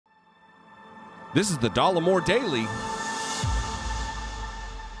This is the Dollemore Daily.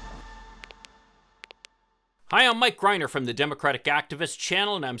 Hi, I'm Mike Greiner from the Democratic Activist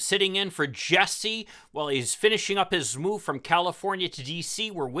Channel, and I'm sitting in for Jesse while he's finishing up his move from California to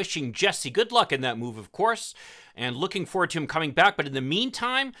D.C. We're wishing Jesse good luck in that move, of course, and looking forward to him coming back. But in the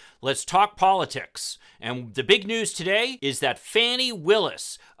meantime, let's talk politics. And the big news today is that Fani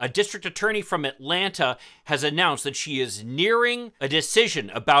Willis, a district attorney from Atlanta, has announced that she is nearing a decision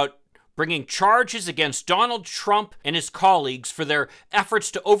about bringing charges against Donald Trump and his colleagues for their efforts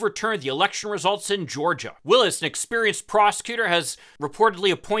to overturn the election results in Georgia. Willis, an experienced prosecutor, has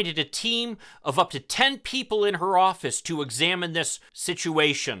reportedly appointed a team of up to 10 people in her office to examine this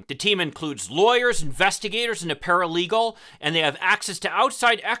situation. The team includes lawyers, investigators, and a paralegal, and they have access to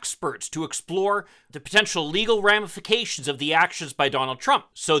outside experts to explore the potential legal ramifications of the actions by Donald Trump.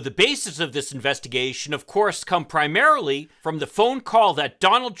 So the basis of this investigation, of course, come primarily from the phone call that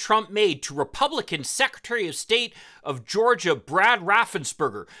Donald Trump made to Republican Secretary of State of Georgia, Brad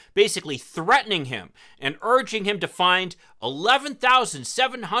Raffensperger, basically threatening him and urging him to find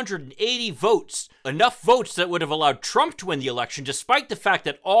 11,780 votes, enough votes that would have allowed Trump to win the election, despite the fact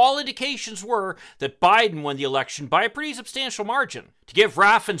that all indications were that Biden won the election by a pretty substantial margin. To give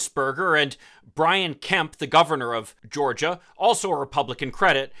Raffensperger and Brian Kemp, the governor of Georgia, also a Republican,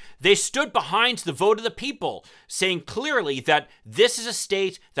 credit, they stood behind the vote of the people, saying clearly that this is a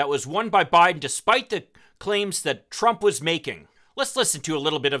state that was won by Biden despite the claims that Trump was making. Let's listen to a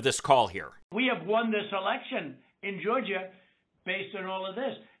little bit of this call here. We have won this election in Georgia based on all of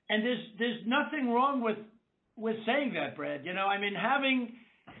this. And there's nothing wrong with saying that, Brad. You know, I mean, having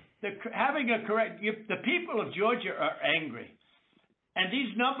a correct, the people of Georgia are angry. And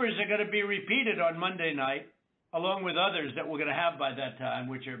these numbers are going to be repeated on Monday night, along with others that we're going to have by that time,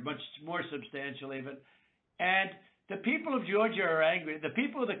 which are much more substantial even. And the people of Georgia are angry. The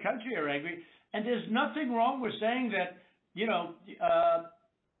people of the country are angry. And there's nothing wrong with saying that, you know,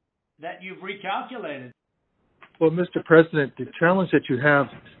 that you've recalculated. Well, Mr. President, the challenge that you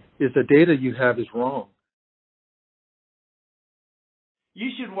have is the data you have is wrong.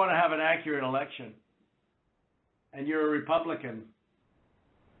 You should want to have an accurate election. And you're a Republican.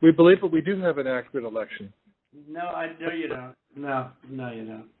 We believe that we do have an accurate election. No, you don't. No, you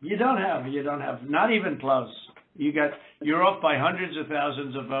don't. You don't have, not even close. You're off by hundreds of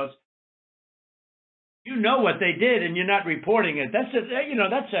thousands of votes. You know what they did, and you're not reporting it. That's a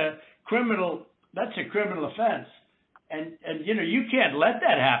criminal offense, and you can't let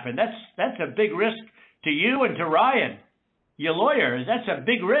that happen. That's a big risk to you and to Ryan, your lawyer. That's a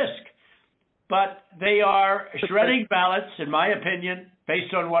big risk. But they are shredding ballots, in my opinion,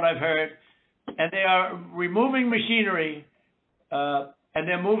 based on what I've heard, and they are removing machinery, and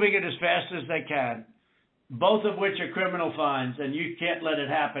they're moving it as fast as they can. Both of which are criminal fines, and you can't let it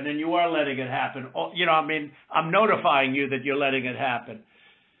happen, and you are letting it happen. You know, I mean, I'm notifying you that you're letting it happen.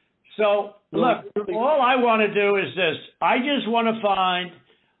 So, look, all I want to do is this. I just want to find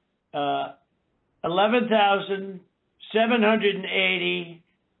 11,780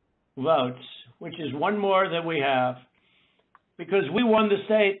 votes, which is one more than we have, because we won the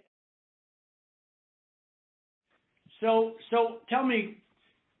state. So tell me,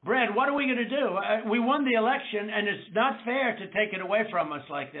 Brad, what are we going to do? We won the election, and it's not fair to take it away from us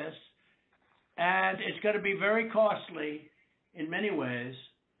like this. And it's going to be very costly in many ways.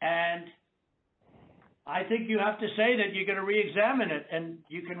 And I think you have to say that you're going to re-examine it, and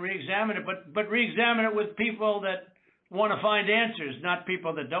you can re-examine it, but re-examine it with people that want to find answers, not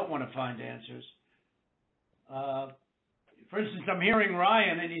people that don't want to find answers. For instance, I'm hearing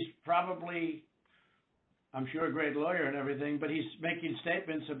Ryan, and he's probably, I'm sure, a great lawyer and everything, but he's making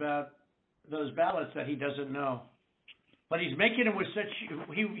statements about those ballots that he doesn't know. But he's making them with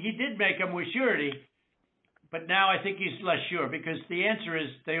he did make them with surety, but now I think he's less sure, because the answer is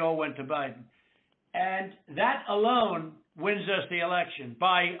they all went to Biden. And that alone wins us the election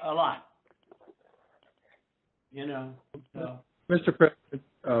by a lot. You know, so. Mr. President,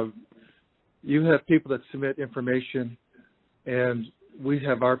 you have people that submit information, and we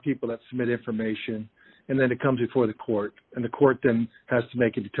have our people that submit information, and then it comes before the court, and the court then has to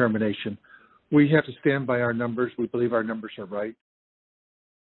make a determination. We have to stand by our numbers. We believe our numbers are right.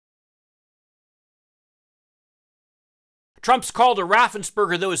 Trump's call to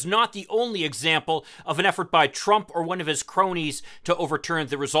Raffensperger, though, is not the only example of an effort by Trump or one of his cronies to overturn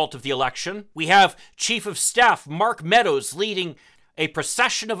the result of the election. We have Chief of Staff Mark Meadows leading a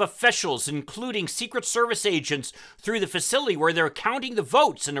procession of officials, including Secret Service agents, through the facility where they're counting the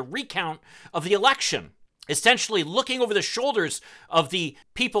votes in a recount of the election, essentially looking over the shoulders of the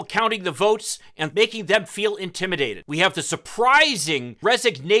people counting the votes and making them feel intimidated. We have the surprising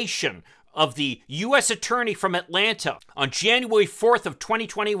resignation of the U.S. Attorney from Atlanta on January 4th of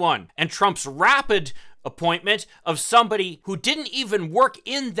 2021, and Trump's rapid appointment of somebody who didn't even work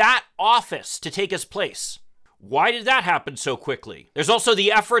in that office to take his place. Why did that happen so quickly? There's also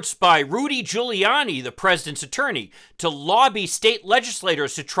the efforts by Rudy Giuliani, the president's attorney, to lobby state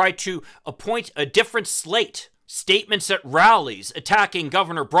legislators to try to appoint a different slate. Statements at rallies attacking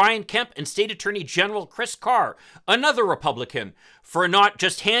Governor Brian Kemp and State Attorney General Chris Carr, another Republican, for not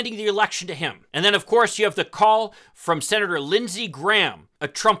just handing the election to him. And then, of course, you have the call from Senator Lindsey Graham, a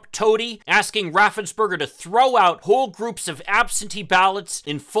Trump toady, asking Raffensperger to throw out whole groups of absentee ballots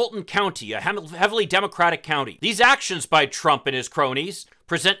in Fulton County, a heavily Democratic county. These actions by Trump and his cronies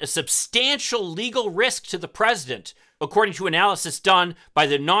present a substantial legal risk to the president, according to analysis done by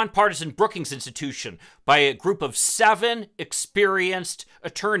the nonpartisan Brookings Institution by a group of 7 experienced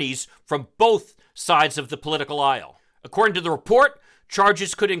attorneys from both sides of the political aisle. According to the report,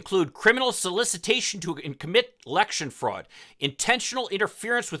 charges could include criminal solicitation to commit election fraud, intentional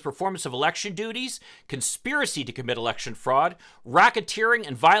interference with performance of election duties, conspiracy to commit election fraud, racketeering,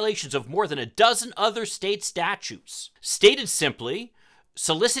 and violations of more than a dozen other state statutes. Stated simply,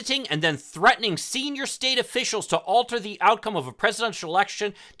 soliciting and then threatening senior state officials to alter the outcome of a presidential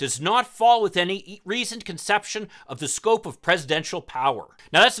election does not fall within any reasoned conception of the scope of presidential power.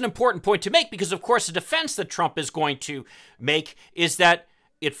 Now, that's an important point to make because, of course, the defense that Trump is going to make is that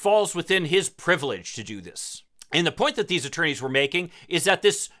it falls within his privilege to do this. And the point that these attorneys were making is that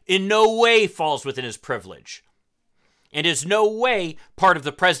this in no way falls within his privilege and is no way part of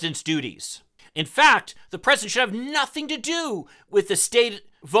the president's duties. In fact, the president should have nothing to do with the state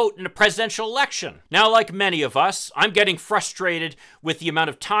vote in a presidential election. Now, like many of us, I'm getting frustrated with the amount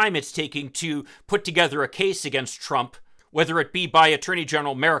of time it's taking to put together a case against Trump, whether it be by Attorney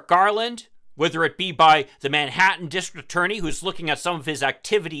General Merrick Garland, whether it be by the Manhattan District Attorney, who's looking at some of his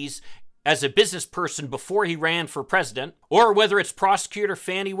activities as a business person before he ran for president, or whether it's Prosecutor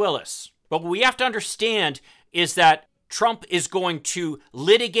Fani Willis. But what we have to understand is that Trump is going to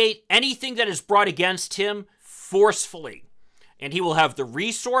litigate anything that is brought against him forcefully, and he will have the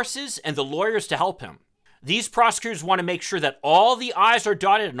resources and the lawyers to help him. These prosecutors want to make sure that all the I's are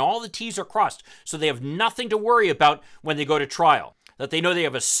dotted and all the T's are crossed, so they have nothing to worry about when they go to trial, that they know they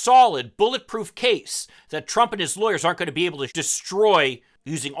have a solid, bulletproof case that Trump and his lawyers aren't going to be able to destroy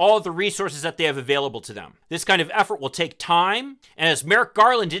using all of the resources that they have available to them. This kind of effort will take time, and as Merrick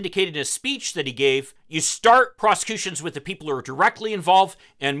Garland indicated in a speech that he gave, you start prosecutions with the people who are directly involved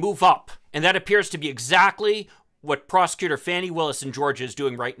and move up. And that appears to be exactly what Prosecutor Fani Willis in Georgia is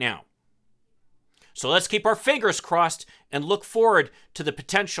doing right now. So let's keep our fingers crossed and look forward to the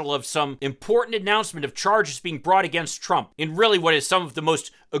potential of some important announcement of charges being brought against Trump in really what is some of the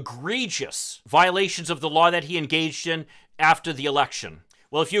most egregious violations of the law that he engaged in after the election.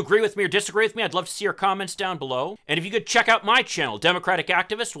 Well, if you agree with me or disagree with me, I'd love to see your comments down below. And if you could check out my channel, Democratic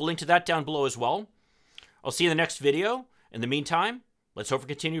Activist, we'll link to that down below as well. I'll see you in the next video. In the meantime, let's hope for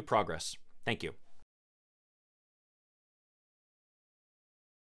continued progress. Thank you.